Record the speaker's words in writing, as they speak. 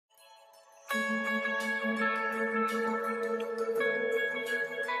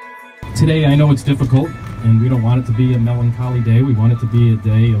Today, I know it's difficult, and we don't want it to be a melancholy day. We want it to be a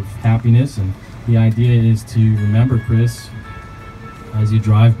day of happiness, and the idea is to remember Chris. As you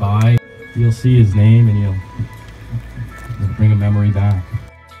drive by, you'll see his name, and you'll bring a memory back.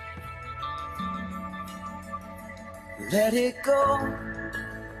 Let it go.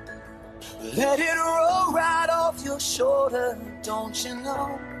 Let it roll right off your shoulder, don't you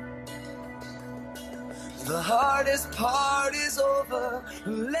know? The hardest part is over.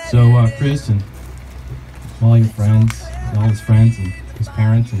 So Chris and all your friends, and all his friends and his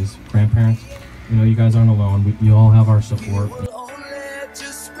parents and his grandparents, you know, you guys aren't alone. You all have our support.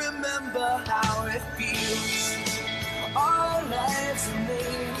 Just remember how it feels. Our lives are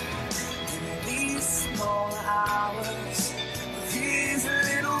made in these small hours. These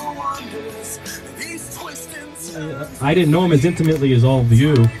little wonders, these twists and turns. I didn't know him as intimately as all of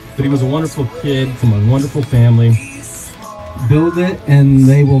you, but he was a wonderful kid from a wonderful family. Build it and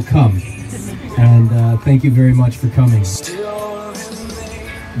they will come. And thank you very much for coming.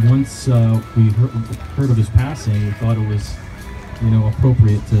 Once we heard of his passing, we thought it was,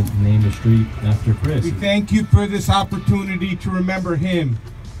 appropriate to name the street after Chris. We thank you for this opportunity to remember him.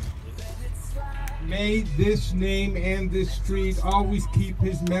 May this name and this street always keep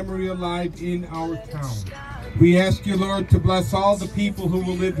his memory alive in our town. We ask you, Lord, to bless all the people who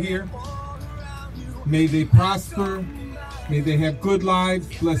will live here. May they prosper. May they have good lives.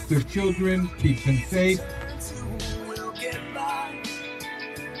 Bless their children. Keep them safe.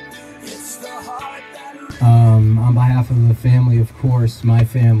 On behalf of the family, of course, my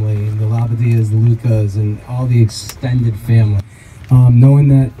family, the Labbadias, the Lucas, and all the extended family, knowing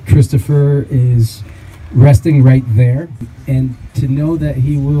that Christopher is resting right there, and to know that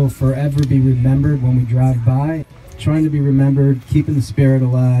he will forever be remembered when we drive by, trying to be remembered, keeping the spirit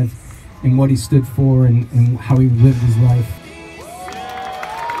alive, and what he stood for, and how he lived his life.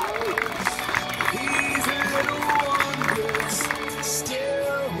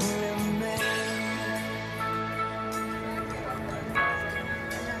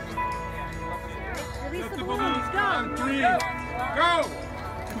 Let the balloons go. 3, go!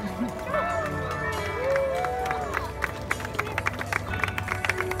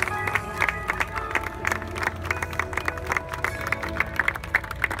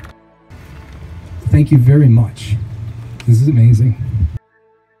 Thank you very much. This is amazing.